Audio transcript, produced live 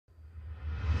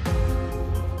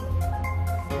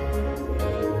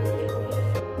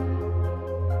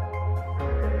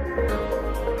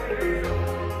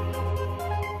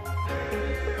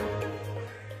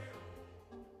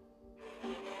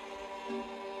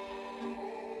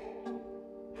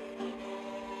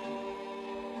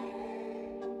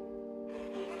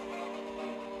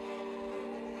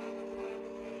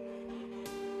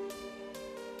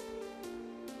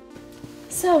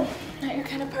So, not your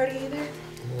kind of party either?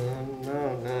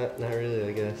 No, not really,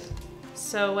 I guess.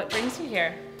 So what brings you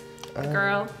here? A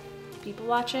girl? People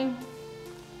watching?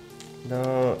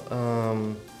 No,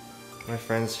 my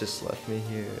friends just left me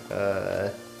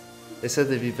here. They said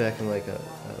they'd be back in like a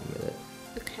minute.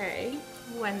 Okay.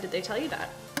 When did they tell you that?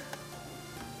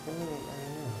 I don't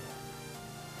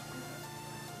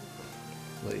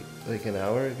know. Like an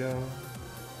hour ago.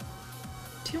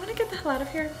 Do you want to get the hell out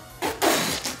of here?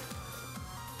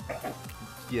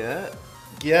 Yeah,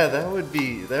 that would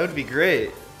be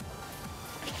great.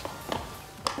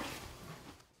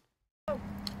 Oh,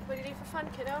 what do you do for fun,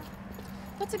 kiddo?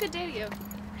 What's a good day to you?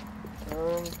 I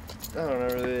don't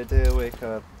know, really. A day I wake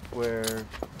up where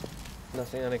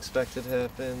nothing unexpected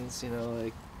happens, you know,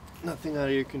 like nothing out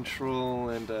of your control,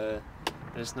 and I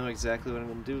just know exactly what I'm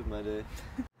gonna do with my day.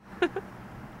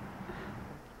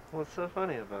 What's so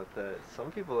funny about that? Some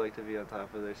people like to be on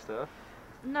top of their stuff.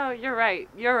 No, you're right.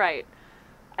 You're right.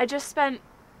 I just spent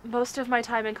most of my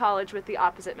time in college with the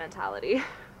opposite mentality.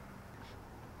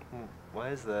 Why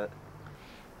is that?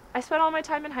 I spent all my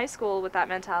time in high school with that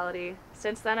mentality.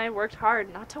 Since then, I worked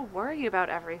hard not to worry about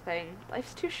everything.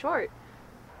 Life's too short.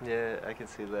 Yeah, I can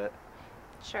see that.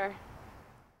 Sure.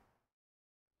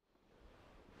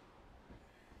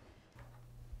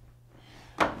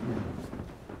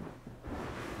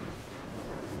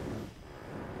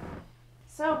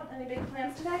 So, any big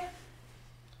plans today?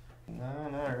 No,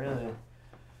 not really.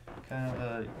 Kind of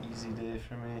a easy day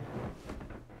for me.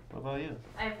 What about you?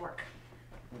 I have work.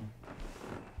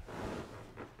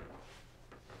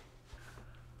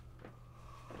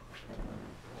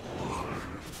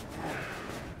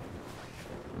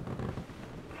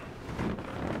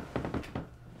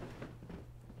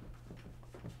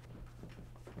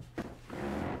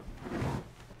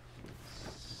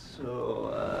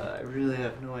 So, I really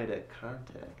have no way to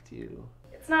contact you.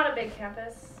 It's not a big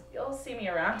campus. You'll see me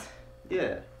around.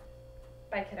 Yeah.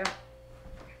 Bye, kiddo.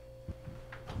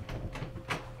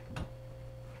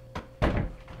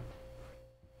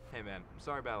 Hey man, I'm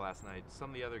sorry about last night.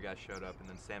 Some of the other guys showed up and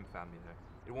then Sam found me there.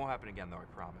 It won't happen again though, I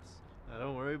promise.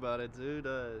 Don't worry about it, dude.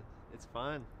 It's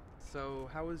fine. So,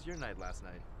 how was your night last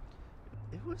night?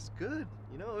 It was good.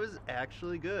 You know, it was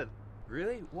actually good.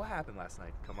 Really? What happened last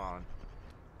night? Come on.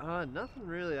 Nothing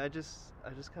really. I just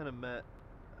kind of met.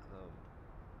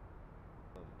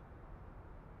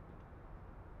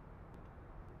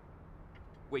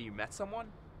 Wait, you met someone?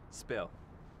 Spill.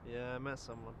 Yeah, I met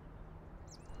someone.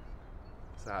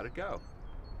 So how'd it go?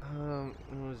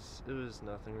 It was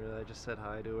nothing really. I just said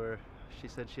hi to her. She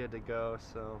said she had to go,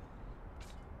 so.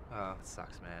 Oh, it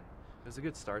sucks, man. It was a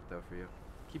good start though for you.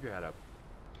 Keep your head up.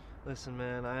 Listen,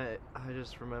 man, I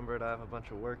just remembered I have a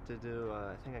bunch of work to do.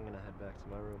 I think I'm gonna head back to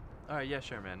my room. Alright, yeah,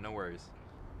 sure, man. No worries.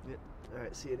 Yeah.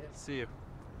 Alright, see you then. See you.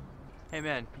 Hey,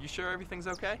 man, you sure everything's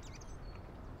okay?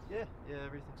 Yeah,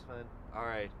 everything's fine.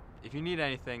 Alright. If you need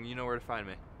anything, you know where to find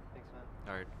me. Thanks,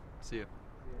 man. Alright. See you.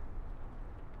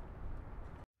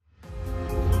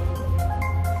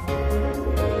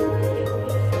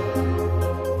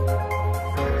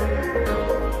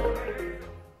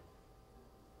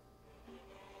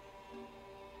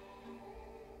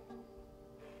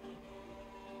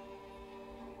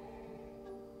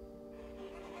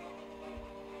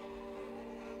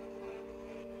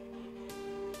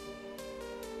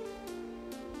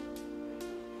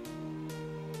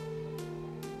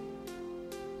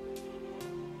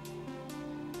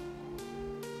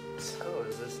 So,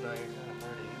 is this not your kind of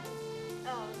party?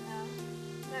 Oh, no.